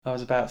I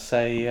was about to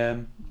say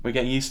we're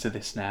getting used to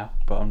this now,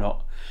 but I'm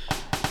not.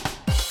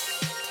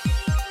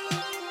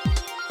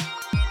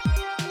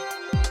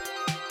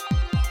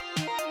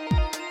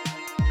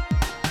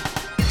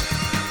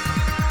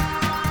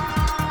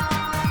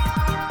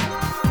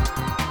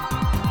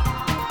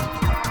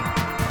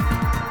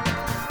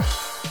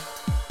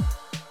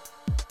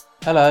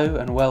 Hello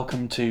and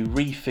welcome to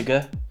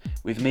Refigure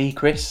with me,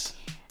 Chris.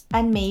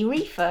 And me,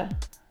 Reefer.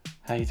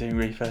 How you doing,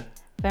 Reefer?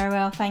 Very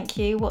well, thank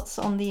you. What's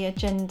on the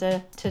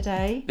agenda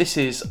today? This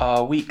is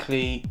our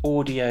weekly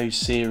audio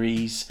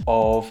series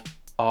of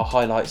our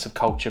highlights of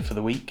culture for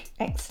the week.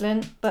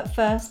 Excellent. But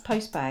first,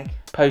 postbag.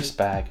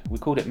 Postbag. We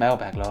called it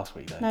mailbag last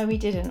week, though. No, we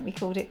didn't. We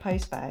called it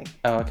postbag.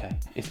 Oh, okay.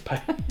 It's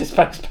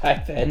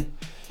postbag then.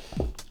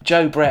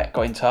 Joe Brett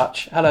got in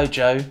touch. Hello,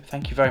 Joe.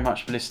 Thank you very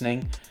much for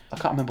listening. I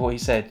can't remember what he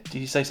said. Did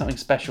he say something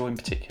special in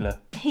particular?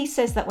 He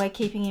says that we're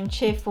keeping him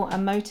cheerful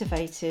and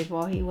motivated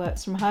while he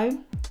works from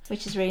home,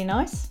 which is really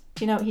nice.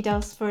 Do you know what he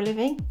does for a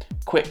living?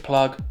 Quick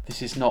plug.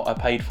 This is not a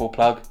paid for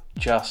plug.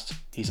 Just,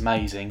 he's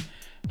amazing.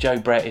 Joe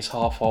Brett is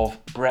half of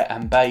Brett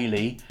and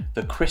Bailey,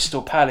 the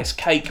Crystal Palace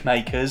cake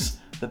makers,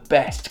 the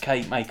best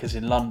cake makers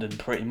in London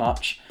pretty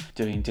much,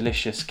 doing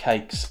delicious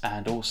cakes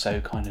and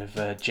also kind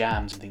of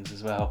jams and things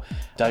as well,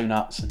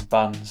 donuts and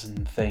buns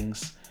and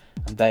things,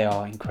 and they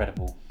are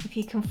incredible. If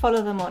you can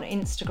follow them on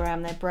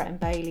Instagram, they're Brett and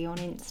Bailey on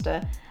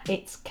Insta.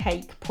 It's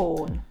cake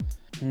porn.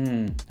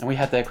 And we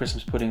had their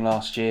Christmas pudding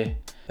last year.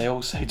 They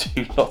also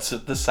do lots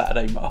of the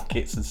Saturday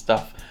markets and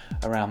stuff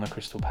around the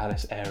Crystal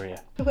Palace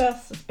area. Who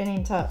else has been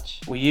in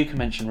touch? Well, you can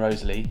mention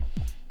Rosalie.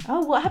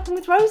 Oh, what happened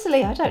with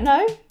Rosalie? I don't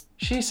know.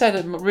 She said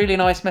a really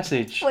nice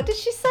message. What did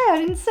she say? I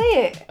didn't see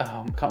it.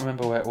 Can't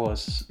remember where it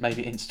was.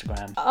 Maybe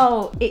Instagram.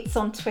 Oh, it's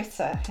on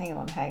Twitter. Hang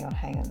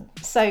on.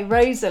 So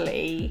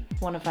Rosalie,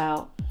 one of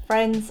our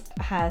friends,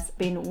 has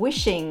been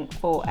wishing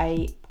for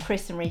a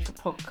Chris and Reefer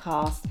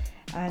podcast,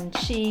 and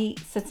she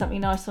said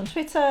something nice on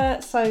Twitter.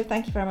 So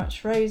thank you very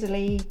much,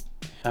 Rosalie.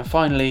 And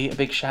finally, a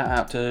big shout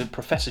out to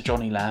Professor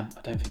Johnny Lamb.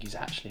 I don't think he's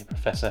actually a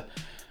professor,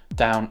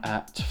 down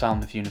at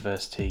Falmouth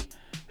University,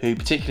 who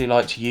particularly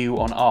liked You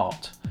on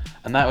Art.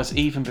 And that was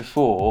even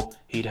before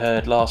he'd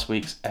heard last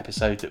week's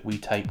episode that we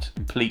taped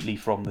completely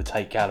from the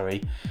Tate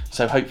Gallery.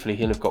 So hopefully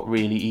he'll have got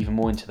really even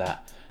more into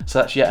that. So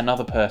that's yet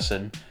another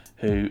person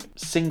who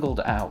singled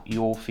out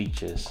your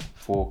features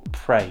for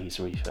praise,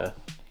 Reefer.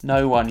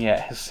 No one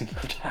yet has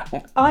singled out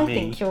me. I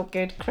think you're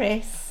good,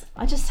 Chris.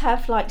 I just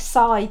have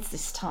sides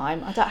this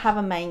time. I don't have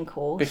a main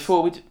course.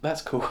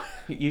 That's cool.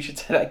 You should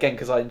say that again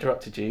because I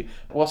interrupted you.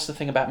 What's the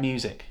thing about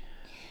music?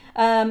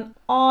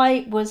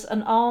 I was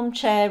an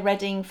armchair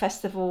Reading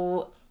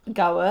Festival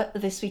goer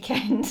this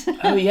weekend.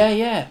 Oh,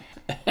 yeah.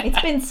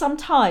 It's been some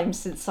time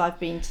since I've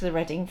been to the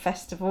Reading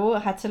Festival.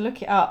 I had to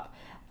look it up.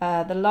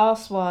 The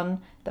last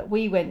one that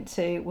we went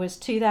to was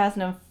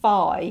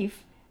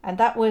 2005, and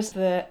that was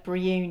the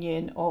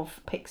reunion of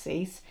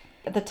Pixies.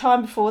 The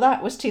time before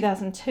that was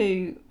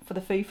 2002 for the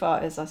Foo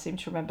Fighters. I seem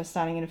to remember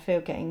standing in a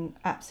field getting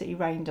absolutely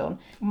rained on.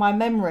 My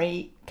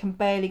memory can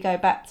barely go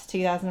back to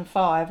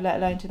 2005, let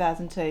alone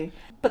 2002.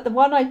 But the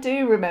one I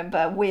do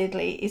remember,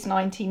 weirdly, is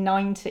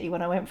 1990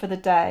 when I went for the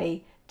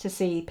day to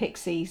see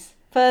Pixies.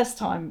 First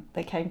time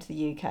they came to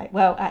the UK.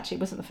 Well, actually,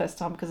 it wasn't the first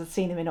time because I'd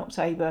seen them in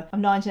October of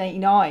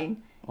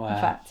 1989. Wow. In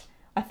fact,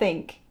 I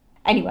think.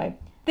 Anyway,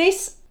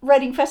 this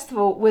Reading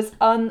Festival was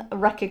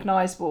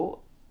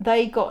unrecognisable.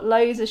 They got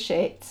loads of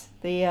shit,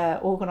 the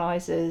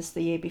organisers,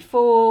 the year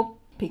before,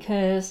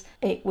 because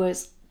it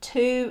was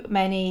too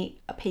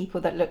many people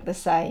that looked the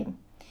same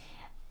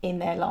in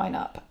their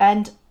lineup.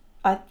 And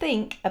I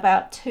think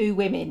about 2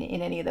 women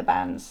in any of the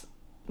bands.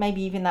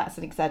 Maybe even that's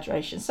an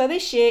exaggeration. So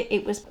this year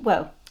it was,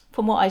 well,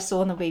 from what I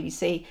saw on the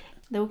BBC,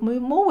 there were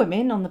more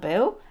women on the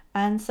bill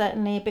and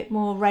certainly a bit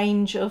more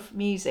range of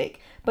music.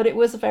 But it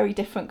was a very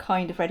different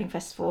kind of Reading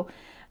Festival.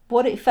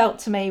 What it felt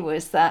to me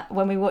was that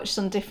when we watched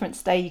on different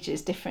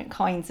stages, different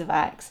kinds of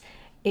acts,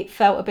 it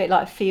felt a bit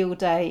like Field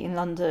Day in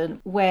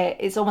London, where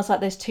it's almost like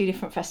there's 2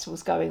 different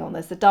festivals going on.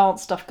 There's the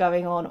dance stuff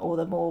going on, or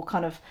the more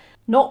kind of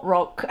not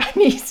rock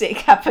music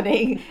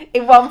happening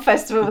in one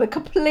festival with a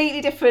completely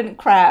different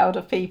crowd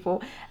of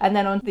people. And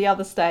then on the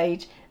other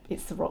stage,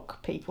 it's the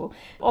rock people.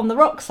 On the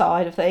rock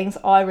side of things,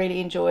 I really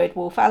enjoyed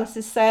Wolf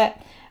Alice's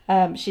set.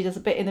 She does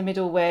a bit in the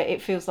middle where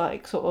it feels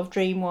like sort of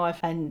Dreamwife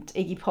and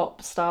Iggy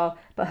Pop style,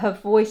 but her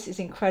voice is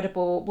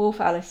incredible. Wolf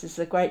Alice is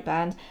a great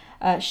band.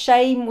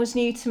 Shame was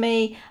new to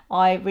me.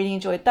 I really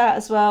enjoyed that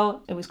as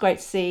well. It was great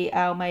to see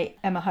our mate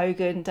Emma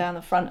Hogan down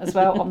the front as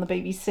well on the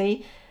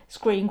BBC.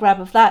 Screen grab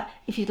of that.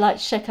 If you'd like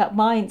to check out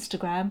my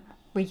Instagram,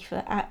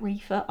 Reefer, at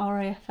Reefer,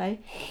 R-A-F-A,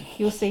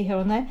 you'll see her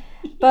on there.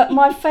 But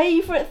my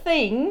favourite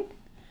thing,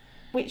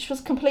 which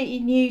was completely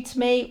new to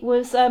me,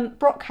 was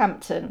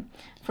Brockhampton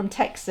from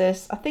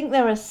Texas. I think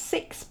they're a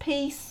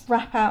 6-piece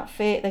rap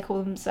outfit. They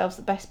call themselves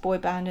the best boy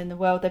band in the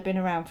world. They've been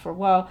around for a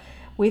while,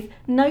 with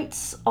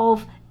notes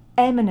of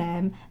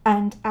Eminem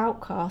and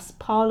Outkast,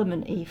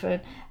 Parliament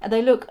even. And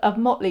they look a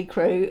motley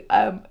crew.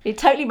 It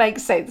totally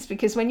makes sense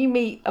because when you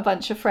meet a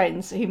bunch of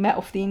friends who met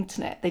off the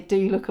internet, they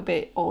do look a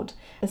bit odd.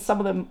 And some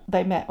of them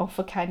they met off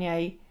a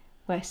Kanye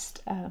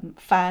West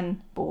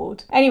fan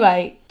board.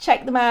 Anyway,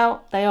 check them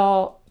out. They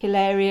are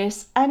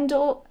hilarious. And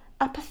or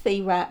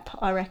apathy rap,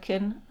 I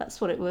reckon.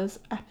 That's what it was.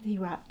 Apathy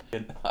rap.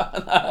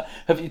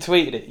 Have you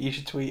tweeted it? You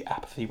should tweet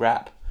apathy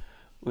rap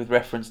with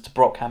reference to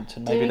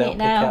Brockhampton. Maybe they'll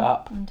pick it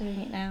up. I'm doing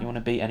it now. You want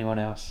to beat anyone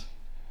else?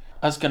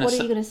 I was going to say...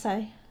 What are you going to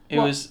say? It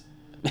was...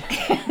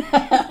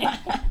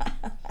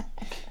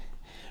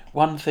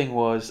 One thing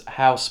was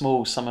how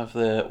small some of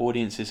the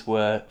audiences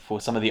were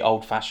for some of the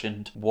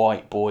old-fashioned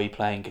white boy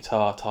playing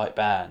guitar type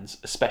bands,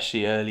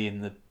 especially early in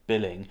the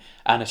billing,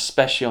 and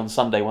especially on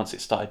Sunday once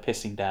it started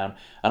pissing down.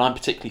 And I'm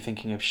particularly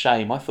thinking of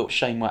Shame. I thought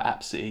Shame were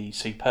absolutely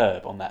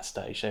superb on that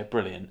stage. They were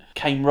brilliant.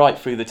 Came right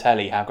through the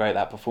telly how great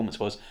that performance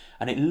was,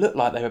 and it looked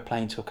like they were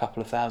playing to a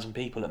couple of thousand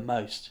people at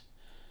most.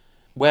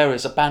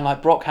 Whereas a band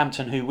like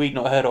Brockhampton, who we'd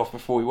not heard of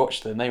before we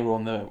watched them, they were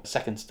on the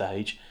second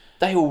stage,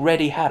 they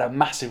already had a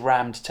massive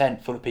rammed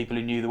tent full of people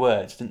who knew the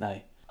words, didn't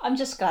they? I'm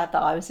just glad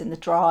that I was in the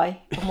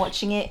dry and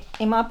watching it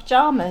in my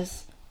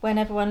pyjamas when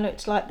everyone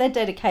looked like they're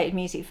dedicated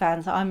music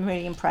fans. I'm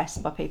really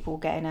impressed by people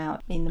getting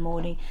out in the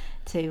morning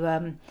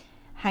to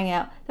hang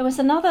out. There was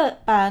another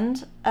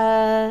band,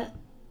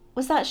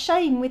 was that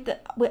Shame with the...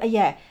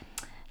 yeah,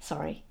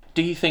 sorry.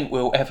 Do you think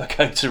we'll ever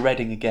go to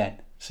Reading again?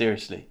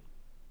 Seriously?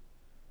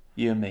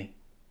 You and me?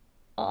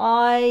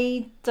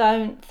 I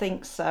don't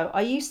think so.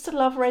 I used to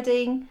love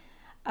Reading.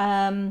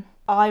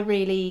 I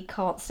really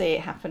can't see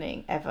it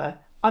happening ever.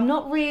 I'm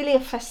not really a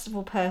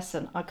festival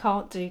person. I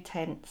can't do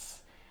tents.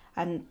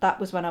 And that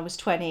was when I was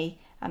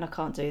 20 and I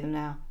can't do them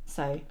now.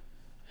 So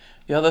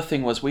the other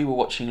thing was we were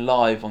watching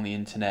live on the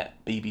internet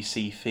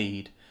BBC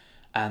feed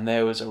and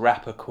there was a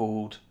rapper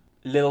called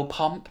Lil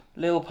Pump,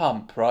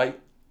 right?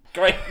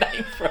 Great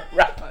name for a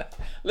rapper.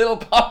 Lil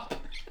Pump.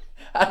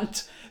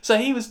 And so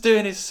he was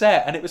doing his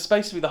set and it was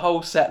supposed to be the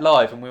whole set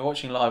live and we were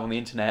watching live on the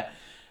internet.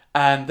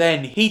 And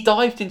then he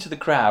dived into the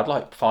crowd,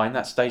 like, fine,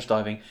 that's stage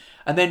diving.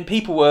 And then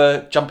people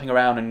were jumping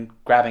around and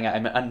grabbing at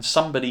him, and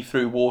somebody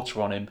threw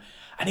water on him.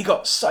 And he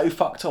got so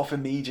fucked off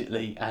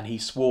immediately, and he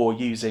swore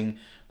using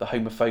the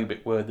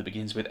homophobic word that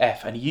begins with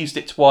F. And he used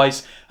it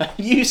twice, and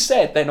you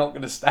said they're not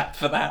going to stand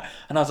for that.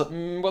 And I was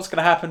like, what's going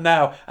to happen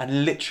now?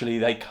 And literally,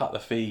 they cut the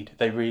feed.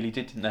 They really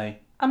did, didn't they?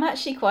 I'm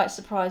actually quite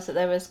surprised that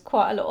there was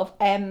quite a lot of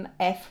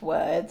MF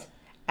words,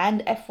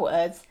 and F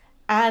words,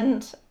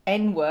 and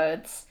N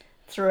words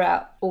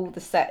throughout all the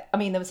set. I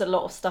mean, there was a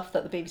lot of stuff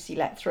that the BBC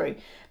let through.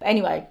 But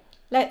anyway,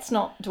 let's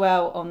not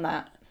dwell on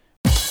that.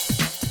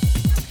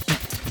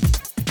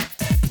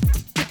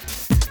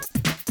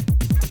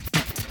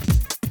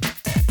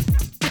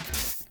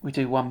 We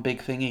do one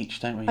big thing each,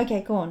 don't we?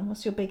 Okay, go on.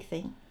 What's your big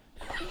thing?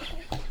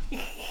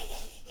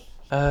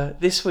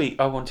 This week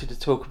I wanted to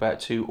talk about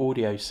 2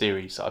 audio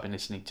series that I've been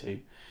listening to.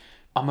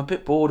 I'm a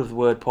bit bored of the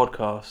word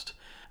podcast,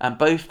 and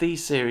both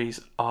these series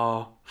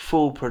are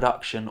full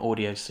production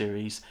audio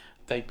series.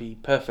 They'd be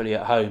perfectly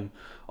at home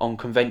on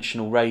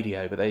conventional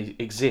radio, but they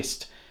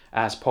exist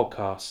as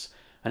podcasts.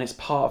 And it's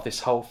part of this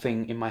whole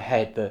thing in my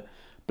head that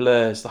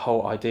blurs the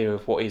whole idea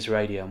of what is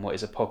radio and what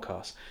is a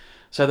podcast.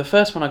 So the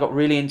first one I got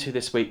really into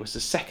this week was the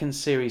second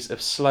series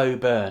of Slow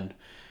Burn,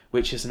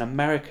 which is an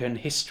American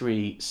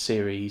history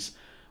series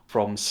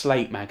from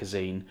Slate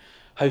magazine,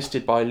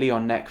 hosted by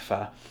Leon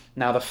Nekfa.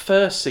 Now the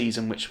first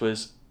season, which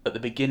was at the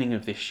beginning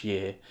of this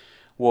year,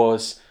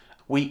 was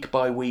week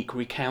by week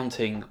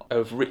recounting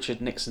of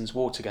Richard Nixon's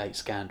Watergate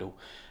scandal,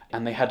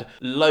 and they had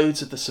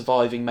loads of the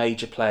surviving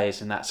major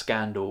players in that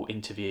scandal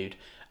interviewed,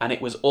 and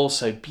it was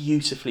also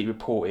beautifully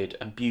reported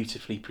and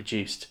beautifully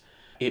produced.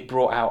 It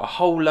brought out a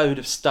whole load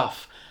of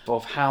stuff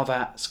of how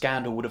that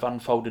scandal would have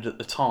unfolded at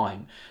the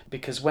time,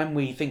 because when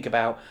we think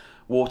about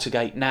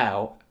Watergate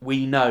now,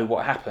 we know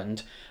what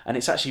happened, and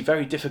it's actually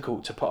very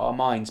difficult to put our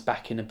minds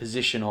back in a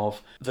position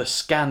of the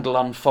scandal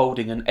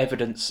unfolding and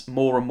evidence,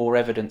 more and more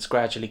evidence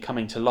gradually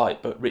coming to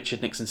light, but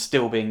Richard Nixon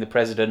still being the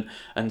president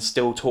and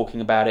still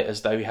talking about it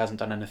as though he hasn't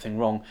done anything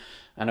wrong.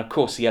 And of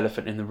course the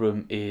elephant in the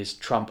room is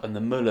Trump and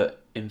the Mueller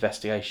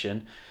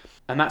investigation.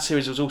 And that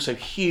series was also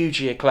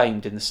hugely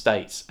acclaimed in the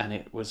States, and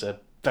it was a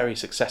very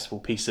successful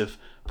piece of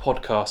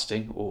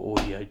podcasting or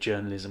audio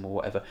journalism or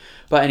whatever.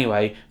 But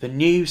anyway, the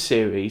new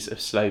series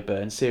of Slow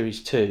Burn,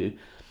 Series 2,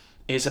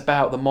 is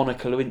about the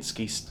Monica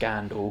Lewinsky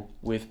scandal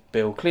with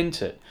Bill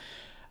Clinton.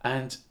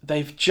 And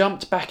they've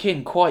jumped back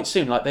in quite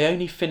soon. Like, they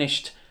only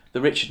finished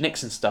the Richard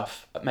Nixon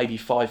stuff maybe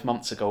 5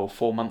 months ago or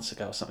 4 months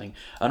ago or something.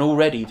 And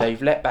already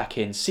they've let back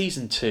in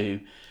Season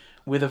 2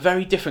 with a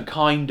very different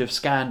kind of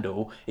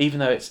scandal, even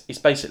though it's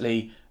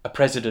basically a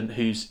president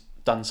who's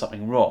done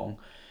something wrong.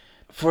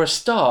 For a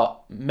start,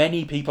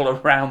 many people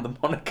around the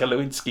Monica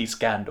Lewinsky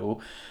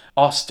scandal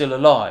are still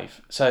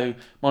alive. So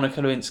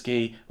Monica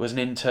Lewinsky was an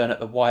intern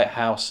at the White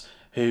House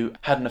who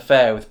had an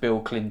affair with Bill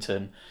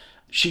Clinton.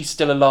 she's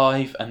still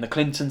alive and the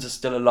Clintons are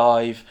still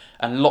alive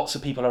and lots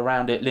of people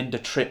around it. Linda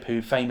Tripp,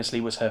 who famously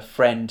was her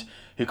friend,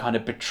 who kind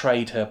of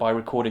betrayed her by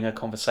recording her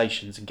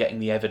conversations and getting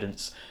the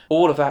evidence.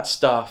 All of that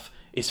stuff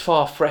is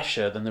far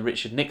fresher than the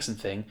Richard Nixon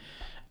thing.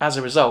 As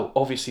a result,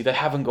 obviously, they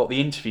haven't got the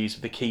interviews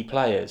with the key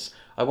players.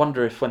 I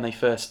wonder if when they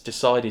first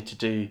decided to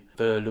do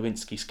the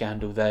Lewinsky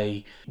scandal,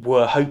 they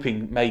were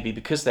hoping maybe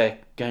because they're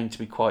going to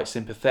be quite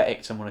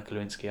sympathetic to Monica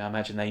Lewinsky, I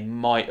imagine they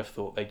might have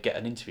thought they'd get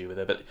an interview with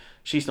her, but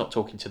she's not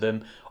talking to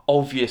them.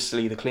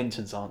 Obviously, the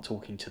Clintons aren't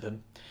talking to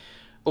them.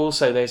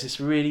 Also, there's this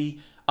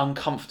really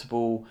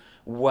uncomfortable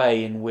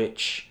way in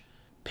which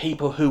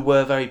people who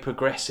were very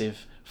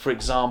progressive, for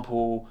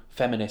example,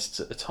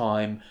 feminists at the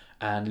time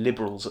and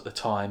liberals at the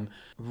time,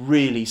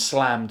 really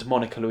slammed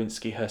Monica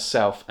Lewinsky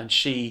herself, and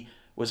she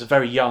was a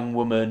very young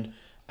woman,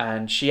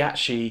 and she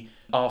actually,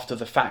 after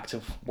the fact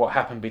of what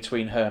happened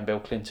between her and Bill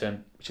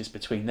Clinton, which is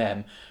between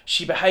them,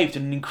 she behaved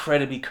in an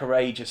incredibly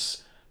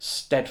courageous,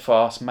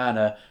 steadfast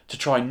manner to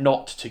try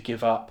not to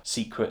give up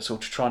secrets or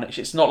to try and...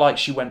 It's not like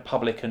she went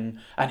public and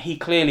he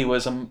clearly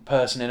was a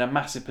person in a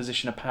massive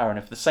position of power, and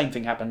if the same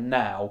thing happened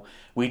now,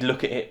 we'd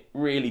look at it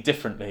really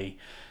differently.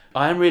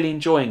 I am really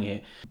enjoying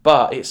it,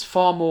 but it's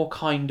far more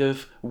kind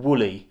of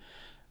woolly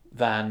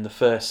than the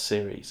first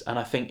series, and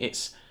I think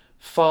it's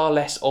far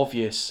less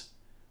obvious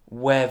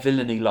where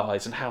villainy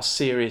lies and how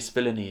serious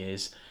villainy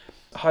is.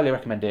 I highly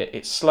recommend it.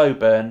 It's slow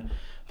burn.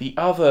 The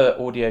other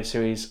audio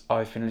series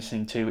I've been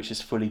listening to, which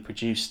is fully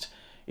produced,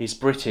 is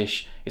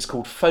British. It's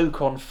called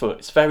Folk on Foot.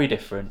 It's very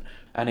different,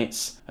 and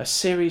it's a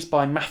series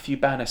by Matthew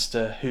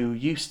Bannister, who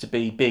used to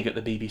be big at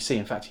the BBC.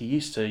 In fact, he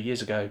used to,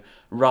 years ago,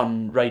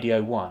 run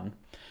Radio 1.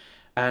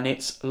 And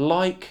it's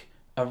like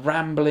a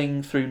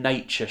rambling through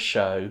nature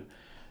show.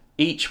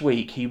 Each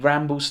week he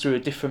rambles through a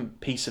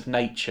different piece of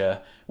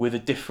nature with a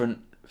different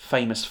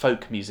famous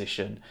folk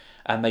musician,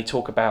 and they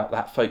talk about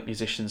that folk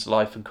musician's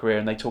life and career,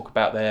 and they talk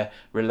about their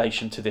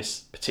relation to this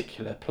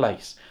particular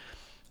place.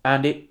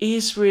 And it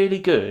is really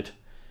good,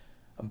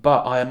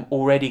 but I am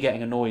already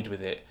getting annoyed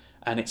with it,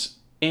 and it's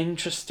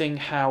interesting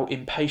how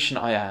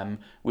impatient I am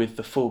with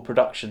the full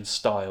production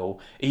style,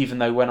 even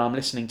though when I'm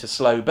listening to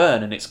Slow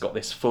Burn and it's got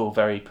this full,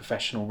 very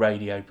professional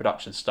radio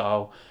production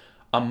style,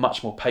 I'm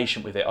much more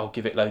patient with it. I'll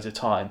give it loads of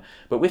time.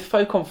 But with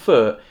Folk on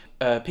Foot,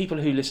 people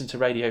who listen to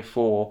Radio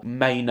 4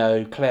 may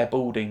know Claire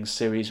Balding's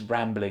series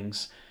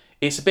Ramblings.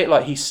 It's a bit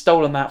like he's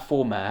stolen that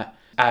format,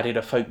 added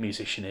a folk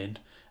musician in,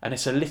 and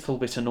it's a little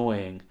bit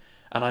annoying.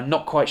 And I'm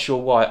not quite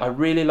sure why. I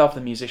really love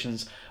the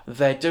musicians.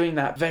 They're doing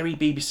that very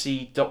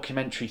BBC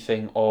documentary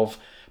thing of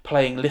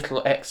playing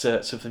little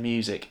excerpts of the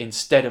music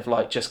instead of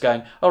like just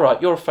going, all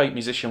right, you're a folk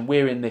musician,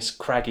 we're in this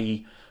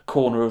craggy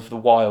corner of the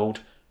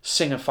wild,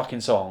 sing a fucking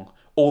song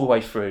all the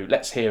way through,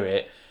 let's hear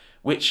it,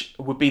 which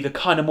would be the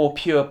kind of more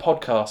pure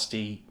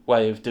podcasty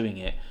way of doing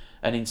it.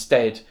 And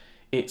instead,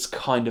 it's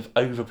kind of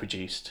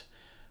overproduced.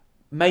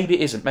 Maybe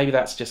it isn't, maybe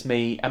that's just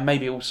me, and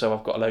maybe also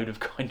I've got a load of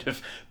kind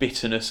of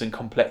bitterness and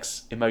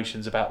complex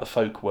emotions about the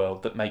folk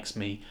world that makes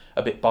me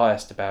a bit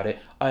biased about it.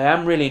 I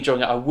am really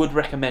enjoying it, I would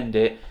recommend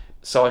it,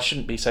 so I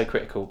shouldn't be so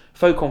critical.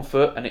 Folk on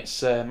Foot, and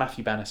it's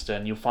Matthew Bannister,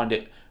 and you'll find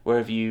it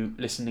wherever you're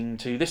listening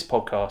to this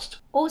podcast.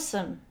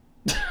 Awesome.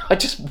 I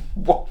just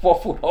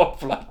waffled on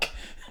for like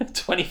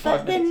 25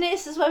 But minutes. then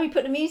this is where we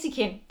put the music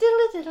in.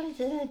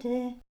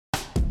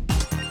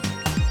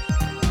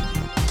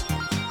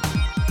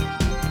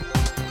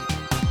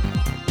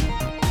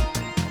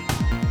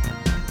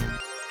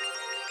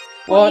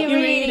 What are you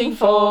reading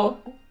for?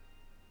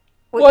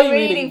 What are you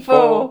reading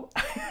for?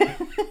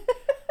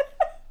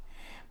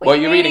 What are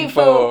you reading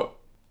for?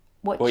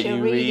 What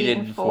you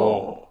reading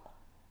for?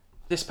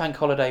 This bank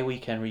holiday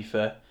weekend,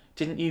 Reefer,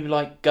 didn't you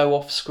go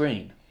off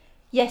screen?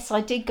 Yes,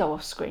 I did go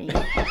off screen.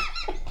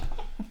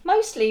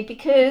 Mostly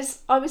because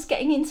I was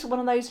getting into one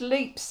of those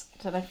loops.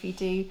 I don't know if you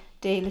do,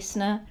 dear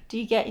listener. Do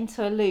you get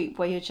into a loop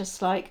where you're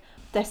just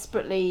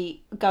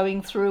desperately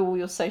going through all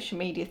your social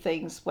media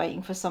things,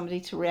 waiting for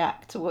somebody to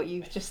react to what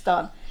you've just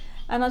done?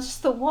 And I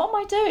just thought, what am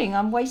I doing?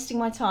 I'm wasting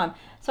my time.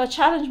 So I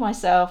challenged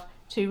myself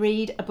to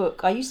read a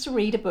book. I used to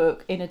read a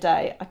book in a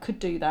day. I could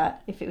do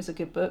that if it was a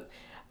good book.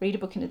 Read a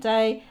book in a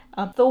day.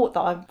 I thought that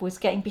I was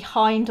getting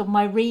behind on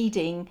my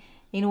reading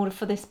in order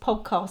for this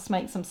podcast to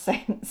make some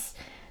sense.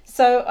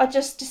 So I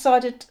just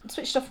decided,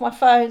 switched off my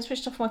phone,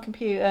 switched off my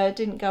computer,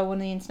 didn't go on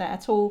the internet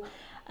at all,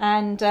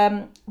 and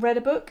read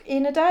a book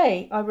in a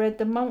day. I read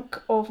The Monk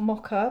of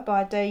Mocha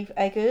by Dave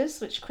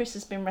Eggers, which Chris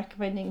has been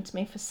recommending to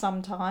me for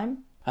some time.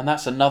 And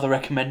that's another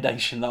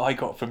recommendation that I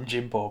got from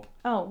Jim Bob.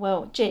 Oh,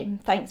 well, Jim,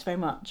 thanks very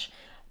much.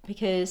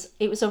 Because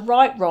it was a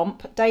right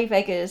romp. Dave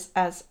Eggers,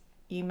 as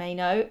you may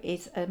know,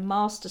 is a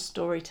master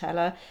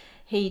storyteller.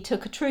 He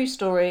took a true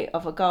story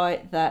of a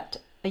guy a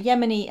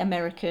Yemeni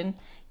American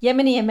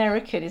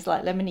is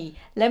like Yemeni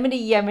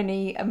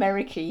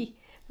American,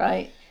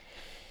 right?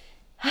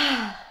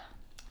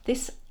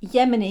 This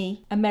Yemeni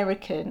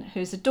American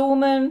who's a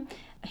doorman,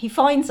 he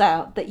finds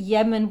out that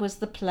Yemen was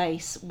the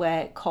place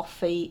where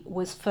coffee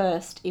was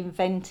first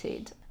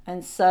invented.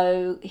 And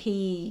so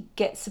he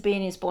gets to be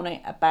in his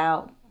bonnet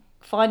about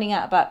finding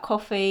out about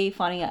coffee,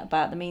 finding out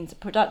about the means of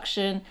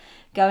production,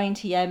 going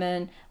to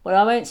Yemen. Well,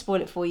 I won't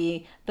spoil it for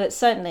you, but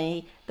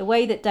certainly the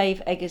way that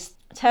Dave Eggers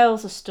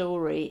tells a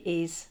story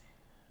is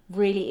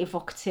really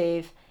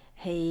evocative.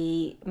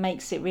 He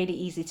makes it really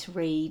easy to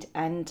read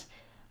and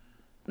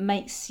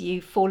makes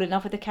you fall in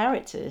love with the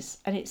characters.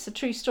 And it's a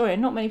true story,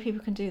 and not many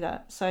people can do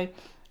that. So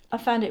I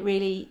found it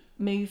really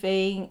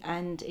moving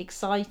and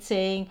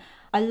exciting.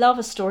 I love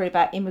a story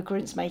about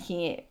immigrants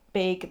making it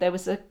big. There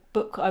was a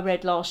book I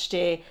read last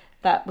year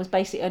that was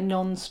basically a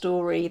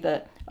non-story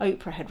that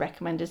Oprah had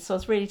recommended. So I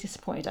was really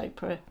disappointed,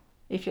 Oprah,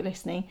 if you're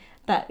listening,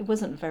 that it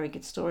wasn't a very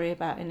good story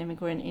about an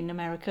immigrant in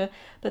America.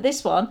 But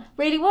this one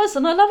really was,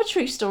 and I love a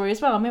true story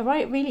as well. I'm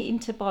really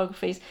into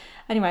biographies.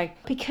 Anyway,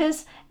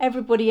 because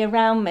everybody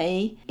around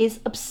me is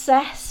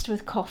obsessed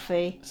with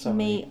coffee. Sorry.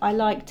 Me, I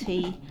like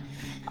tea.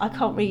 I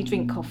can't really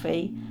drink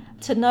coffee.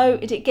 To know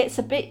it gets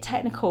a bit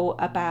technical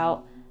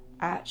about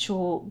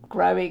actual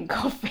growing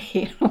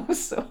coffee and all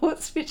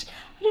sorts, which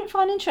I didn't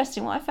find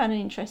interesting. What I found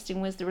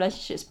interesting was the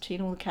relationships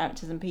between all the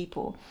characters and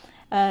people.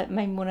 Made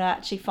me want to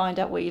actually find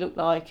out what he looked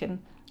like,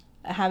 and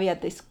how he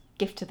had this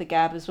gift of the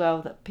gab as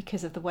well, that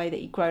because of the way that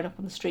he'd grown up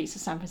on the streets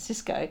of San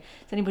Francisco.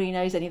 So anybody who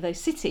knows any of those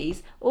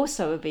cities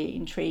also would be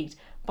intrigued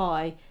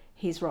by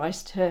his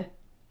rise to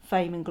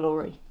fame and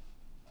glory.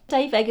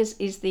 Dave Eggers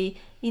is the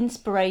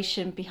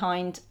inspiration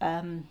behind,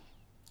 because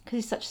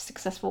he's such a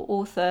successful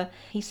author,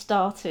 he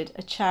started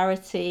a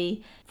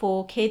charity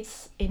for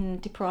kids in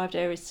deprived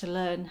areas to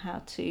learn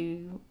how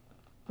to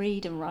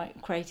read and write,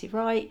 creative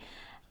write.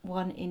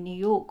 One in New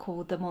York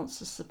called the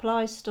Monster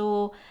Supply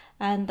Store,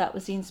 and that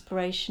was the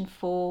inspiration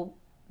for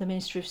the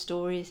Ministry of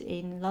Stories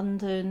in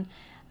London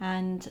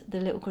and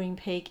the Little Green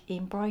Pig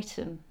in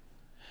Brighton.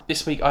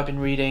 This week I've been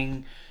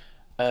reading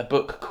a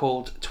book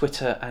called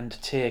Twitter and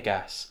Tear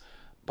Gas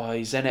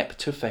by Zeynep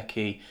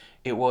Tufekci.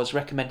 It was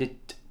recommended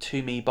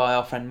to me by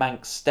our friend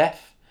Manx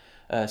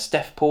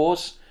Steph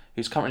Paws,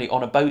 who's currently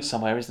on a boat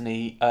somewhere, isn't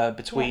he,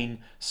 between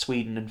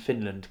Sweden and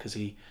Finland, because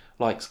he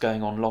likes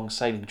going on long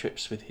sailing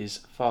trips with his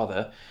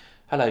father.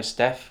 Hello,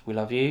 Steph. We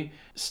love you.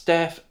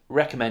 Steph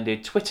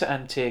recommended Twitter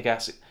and Tear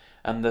Gas,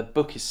 and the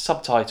book is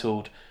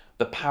subtitled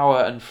The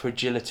Power and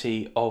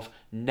Fragility of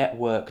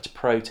Networked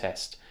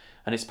Protest.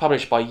 And it's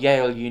published by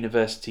Yale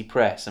University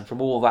Press. And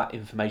from all that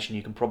information,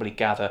 you can probably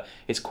gather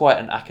it's quite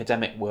an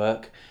academic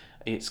work.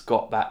 It's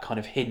got that kind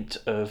of hint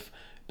of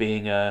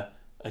being a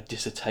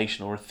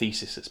dissertation or a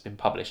thesis that's been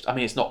published. I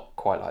mean, it's not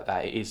quite like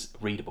that. It is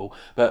readable.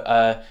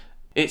 But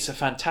it's a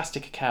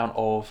fantastic account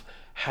of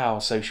how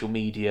social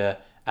media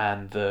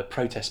and the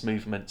protest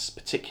movements,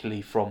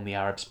 particularly from the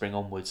Arab Spring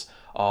onwards,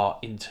 are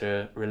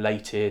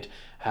interrelated,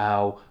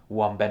 how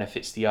one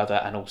benefits the other,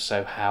 and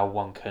also how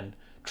one can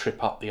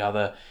trip up the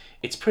other.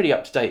 It's pretty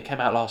up to date. It came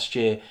out last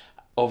year.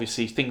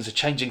 Obviously, things are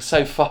changing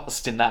so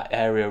fast in that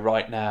area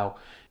right now.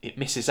 It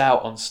misses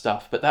out on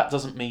stuff, but that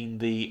doesn't mean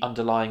the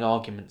underlying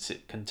arguments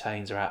it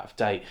contains are out of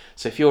date.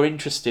 So if you're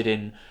interested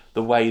in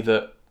the way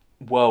that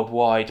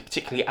worldwide,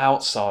 particularly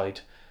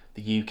outside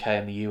the UK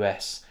and the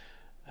US,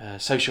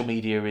 social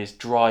media is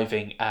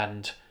driving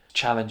and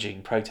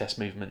challenging protest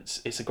movements,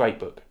 it's a great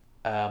book.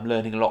 I'm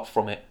learning a lot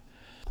from it.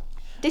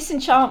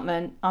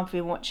 Disenchantment I've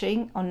been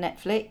watching on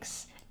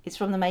Netflix. It's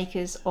from the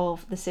makers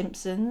of The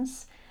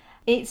Simpsons.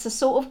 It's a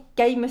sort of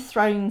Game of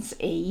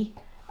Thrones-y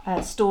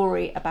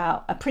story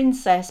about a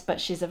princess, but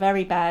she's a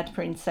very bad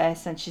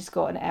princess, and she's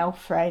got an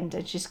elf friend,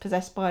 and she's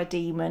possessed by a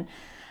demon.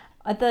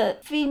 The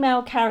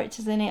female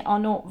characters in it are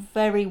not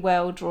very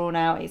well drawn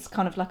out. It's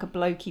kind of like a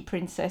blokey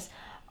princess.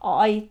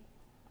 I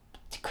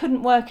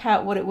couldn't work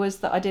out what it was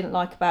that I didn't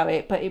like about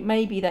it, but it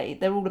may be that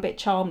they're all a bit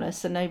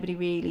charmless and nobody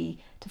really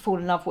to fall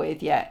in love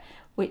with yet,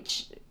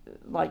 which,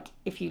 like,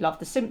 if you love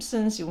The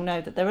Simpsons, you'll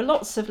know that there are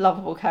lots of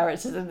lovable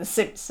characters in The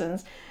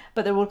Simpsons,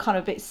 but they're all kind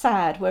of a bit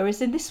sad.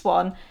 Whereas in this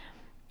one,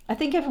 I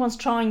think everyone's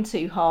trying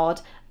too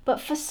hard, but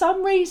for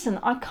some reason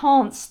I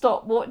can't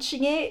stop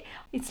watching it.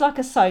 It's like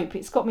a soap.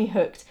 It's got me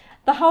hooked.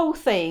 The whole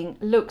thing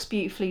looks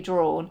beautifully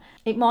drawn.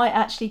 It might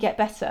actually get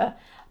better.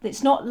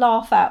 It's not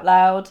laugh out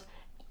loud.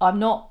 I'm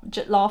not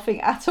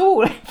laughing at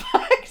all, in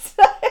fact,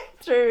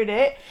 through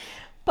it.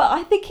 But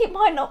I think it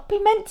might not be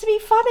meant to be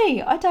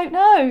funny. I don't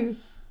know.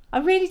 I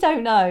really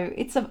don't know.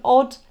 It's an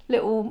odd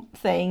little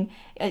thing.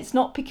 It's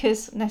not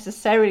because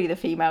necessarily the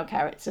female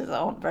characters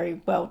aren't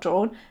very well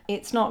drawn.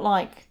 It's not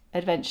like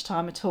Adventure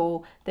Time at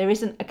all. There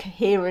isn't a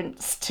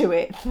coherence to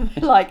it.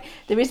 Like,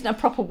 there isn't a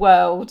proper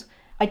world.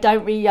 I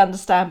don't really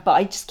understand, but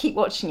I just keep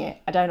watching it.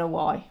 I don't know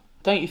why.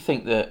 Don't you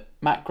think that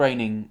Matt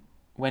Groening,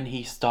 when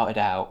he started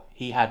out,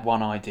 he had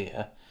one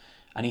idea,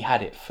 and he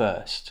had it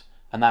first,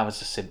 and that was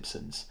The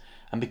Simpsons.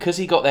 And because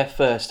he got there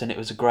first and it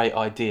was a great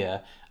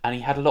idea, and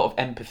he had a lot of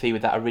empathy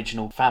with that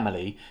original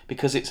family,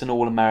 because it's an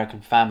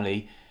all-American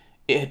family,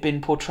 it had been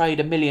portrayed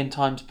a million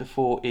times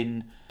before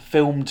in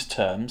filmed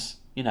terms,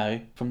 you know,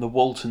 from the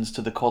Waltons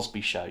to the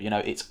Cosby Show. You know,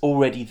 it's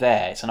already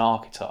there, it's an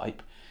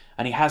archetype.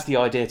 And he has the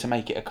idea to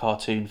make it a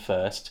cartoon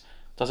first,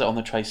 does it on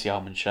the Tracy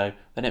Ullman Show,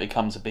 then it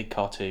becomes a big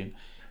cartoon.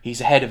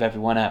 He's ahead of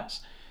everyone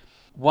else.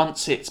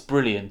 once it's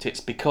brilliant,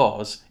 it's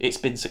because it's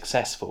been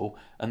successful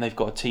and they've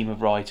got a team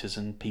of writers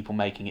and people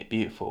making it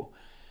beautiful.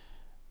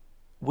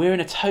 We're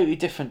in a totally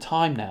different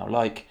time now.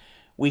 Like,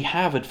 we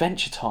have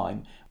Adventure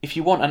Time. If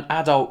you want an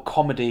adult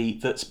comedy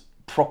that's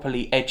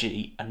properly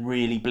edgy and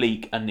really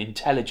bleak and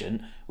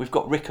intelligent, we've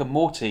got Rick and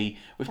Morty.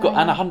 We've got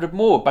and 100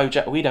 more.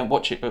 BoJack. We don't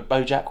watch it, but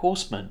BoJack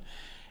Horseman.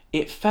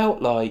 It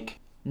felt like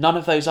none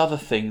of those other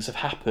things have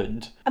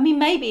happened. I mean,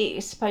 maybe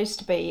it's supposed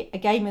to be a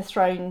Game of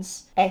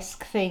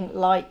Thrones-esque thing,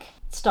 like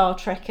Star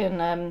Trek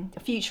and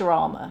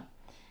Futurama.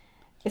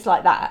 It's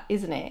like that,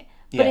 isn't it?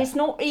 But it's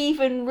not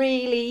even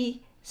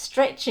really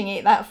stretching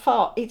it that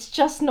far. It's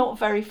just not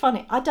very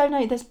funny. I don't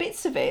know, there's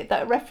bits of it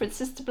that are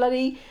references to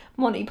bloody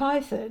Monty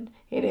Python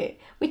in it,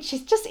 which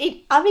is just,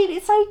 I mean,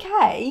 it's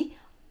okay,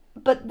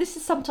 but this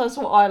is sometimes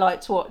what I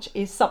like to watch,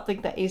 is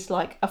something that is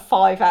like a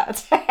 5 out of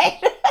 10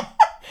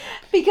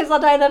 because I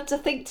don't have to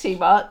think too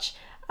much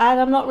and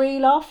I'm not really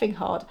laughing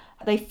hard.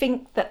 They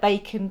think that they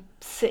can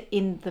sit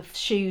in the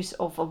shoes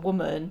of a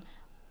woman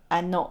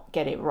and not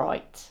get it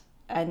right,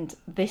 and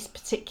this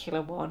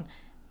particular one,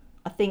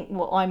 I think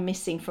what I'm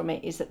missing from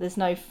it is that there's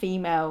no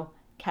female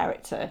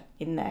character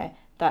in there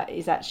that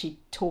is actually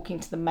talking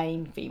to the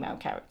main female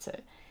character.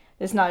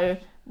 There's no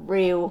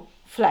real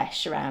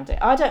flesh around it.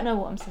 I don't know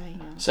what I'm saying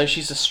now. So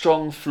she's a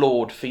strong,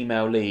 flawed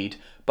female lead,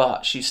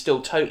 but she's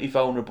still totally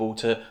vulnerable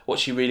to what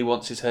she really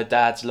wants is her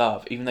dad's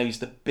love, even though he's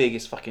the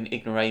biggest fucking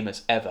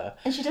ignoramus ever.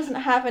 And she doesn't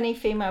have any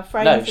female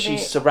friends. No,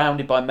 she's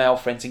surrounded by male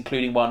friends,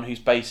 including one who's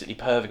basically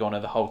perving on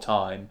her the whole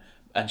time,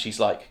 and she's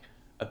like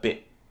a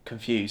bit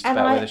confused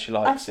about whether she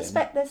likes him. I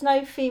suspect there's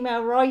no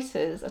female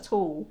writers at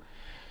all.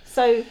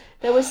 So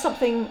there was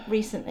something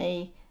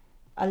recently,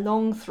 a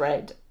long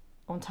thread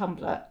on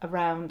Tumblr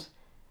around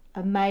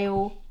a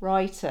male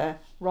writer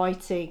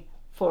writing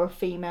for a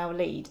female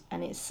lead,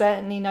 and it's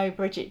certainly no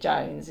Bridget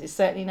Jones, it's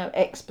certainly no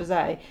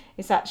expose,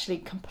 it's actually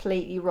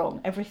completely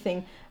wrong.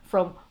 Everything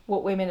from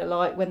what women are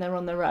like when they're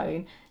on their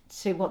own,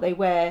 to what they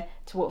wear,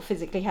 to what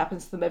physically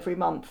happens to them every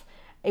month.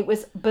 It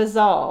was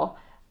bizarre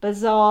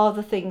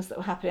the things that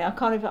were happening. I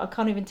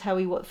can't even tell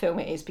you what film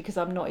it is because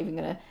I'm not even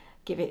going to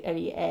give it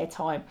any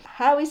airtime.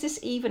 How is this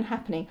even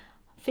happening?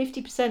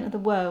 50% of the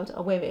world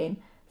are women,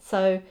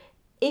 so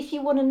if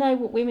you want to know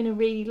what women are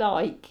really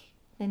like,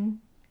 then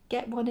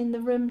get one in the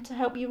room to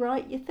help you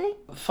write your thing.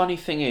 The funny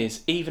thing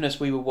is, even as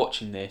we were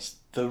watching this,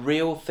 the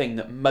real thing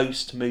that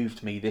most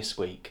moved me this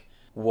week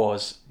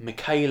was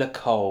Michaela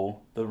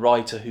Cole, the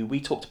writer who we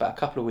talked about a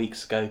couple of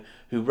weeks ago,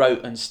 who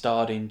wrote and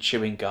starred in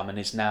Chewing Gum and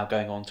is now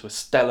going on to a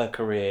stellar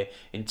career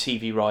in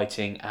TV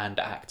writing and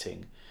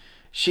acting.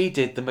 She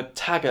did the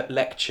McTaggart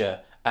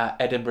Lecture at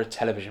Edinburgh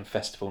Television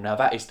Festival. Now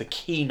that is the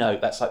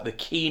keynote, that's like the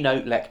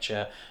keynote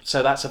lecture.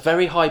 So that's a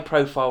very high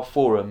profile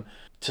forum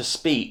to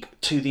speak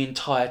to the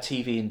entire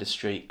TV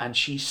industry, and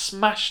she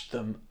smashed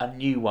them a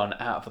new one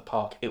out of the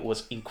park. It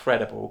was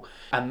incredible.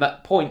 And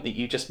that point that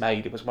you just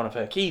made, it was one of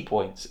her key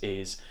points,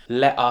 is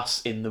let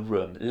us in the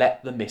room,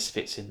 let the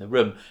misfits in the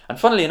room. And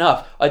funnily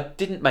enough, I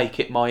didn't make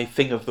it my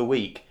thing of the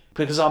week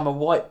because I'm a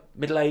white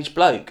middle-aged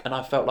bloke and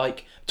I felt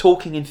like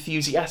talking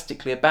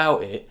enthusiastically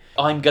about it,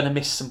 I'm going to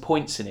miss some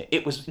points in it.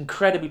 It was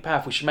incredibly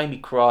powerful. She made me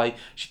cry.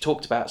 She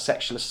talked about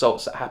sexual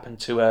assaults that happened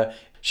to her.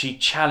 She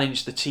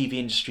challenged the TV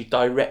industry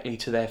directly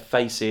to their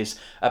faces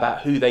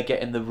about who they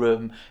get in the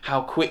room,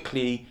 how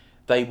quickly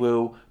they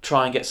will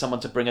try and get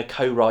someone to bring a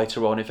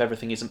co-writer on if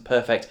everything isn't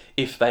perfect,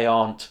 if they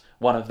aren't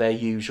one of their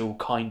usual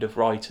kind of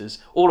writers.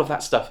 All of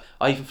that stuff.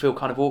 I even feel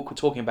kind of awkward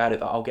talking about it,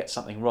 that I'll get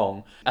something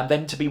wrong. And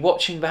then to be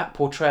watching that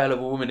portrayal of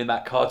a woman in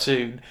that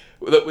cartoon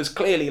that was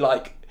clearly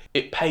like,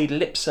 it paid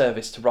lip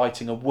service to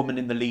writing a woman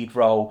in the lead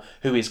role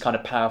who is kind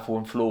of powerful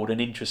and flawed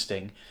and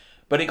interesting,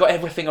 but it got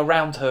everything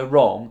around her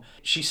wrong.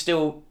 She's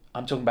still...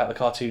 I'm talking about the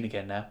cartoon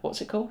again now.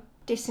 What's it called?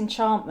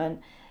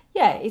 Disenchantment.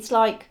 Yeah, it's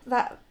like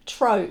that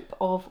trope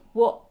of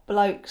what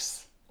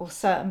blokes or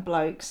certain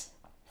blokes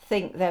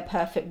think their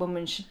perfect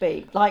woman should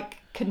be. Like,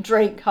 can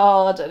drink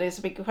hard and is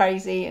a bit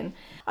crazy. And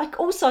I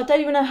don't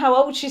even know how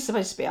old she's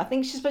supposed to be. I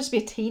think she's supposed to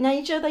be a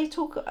teenager.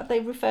 They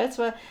refer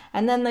to her,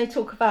 and then they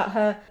talk about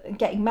her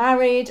getting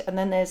married, and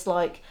then there's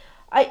like...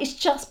 it's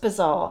just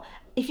bizarre.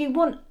 If you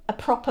want a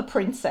proper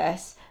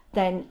princess,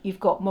 then you've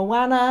got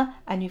Moana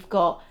and you've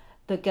got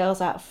the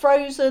girls out of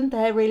Frozen.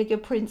 They're really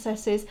good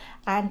princesses.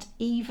 And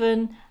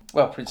even...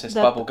 Well, Princess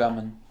Bubblegum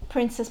and...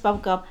 Princess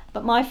Bubblegum.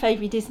 But my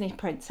favourite Disney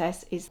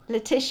princess is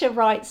Letitia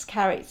Wright's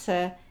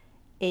character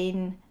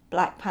in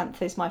Black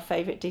Panther is my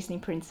favourite Disney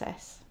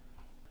princess.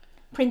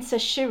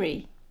 Princess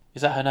Shuri.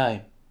 Is that her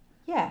name?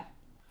 Yeah,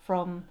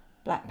 from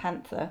Black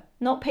Panther.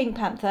 Not Pink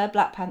Panther,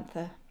 Black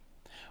Panther.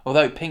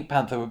 Although Pink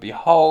Panther would be a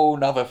whole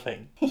nother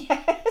thing.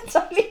 Yeah, it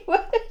totally would.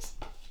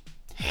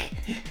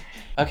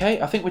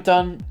 Okay, I think we're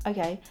done.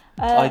 Okay.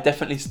 I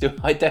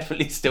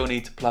definitely still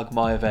need to plug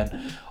my event.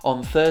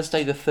 On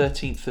Thursday the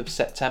 13th of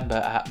September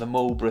at the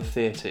Marlborough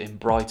Theatre in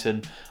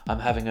Brighton, I'm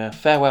having a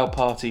farewell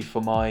party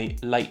for my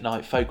late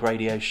night folk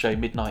radio show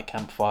Midnight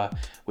Campfire,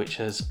 which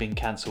has been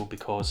cancelled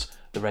because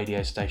the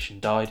radio station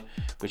died,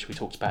 which we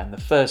talked about in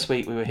the first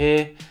week we were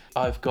here.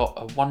 I've got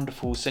a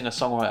wonderful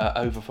singer-songwriter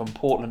over from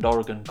Portland,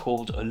 Oregon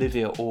called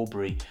Olivia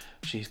Aubrey.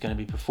 She's going to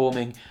be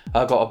performing.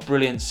 I've got a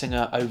brilliant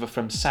singer over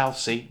from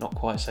Southsea, not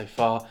quite so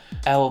far,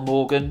 Elle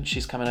Morgan.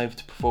 She's coming over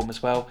to perform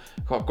as well.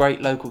 I've got a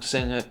great local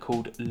singer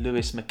called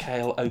Lewis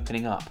McHale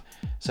opening up.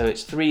 So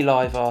it's 3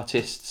 live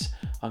artists.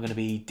 I'm going to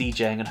be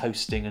DJing and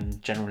hosting and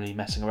generally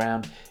messing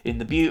around in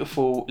the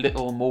beautiful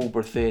little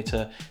Marlborough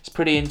Theatre. It's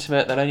pretty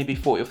intimate. There'll only be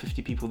 40 or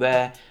 50 people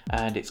there,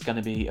 and it's going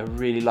to be a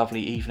really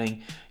lovely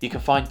evening. You can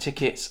find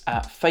tickets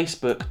at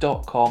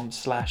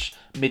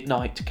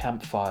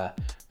facebook.com/midnightcampfire.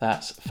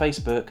 That's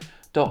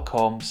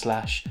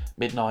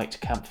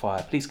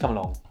facebook.com/midnightcampfire. Please come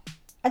along.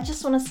 I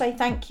just want to say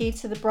thank you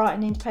to the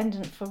Brighton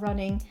Independent for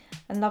running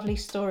a lovely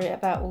story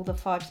about all the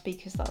 5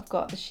 speakers that I've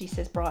got at the She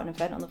Says Brighton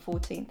event on the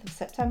 14th of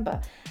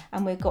September.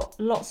 And we've got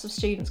lots of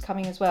students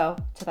coming as well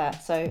to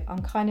that. So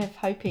I'm kind of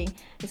hoping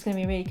it's going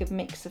to be a really good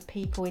mix of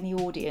people in the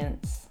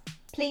audience.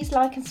 Please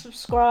like and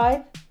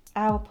subscribe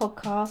our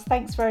podcast.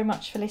 Thanks very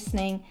much for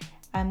listening.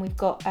 And we've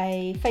got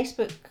a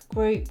Facebook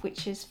group,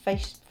 which is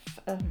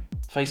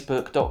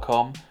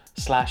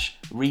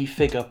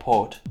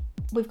facebook.com/refigurepod.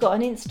 We've got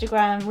an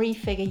Instagram,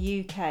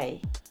 Refigure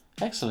UK.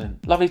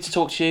 Excellent. Lovely to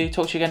talk to you.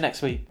 Talk to you again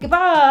next week.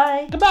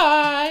 Goodbye.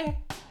 Goodbye.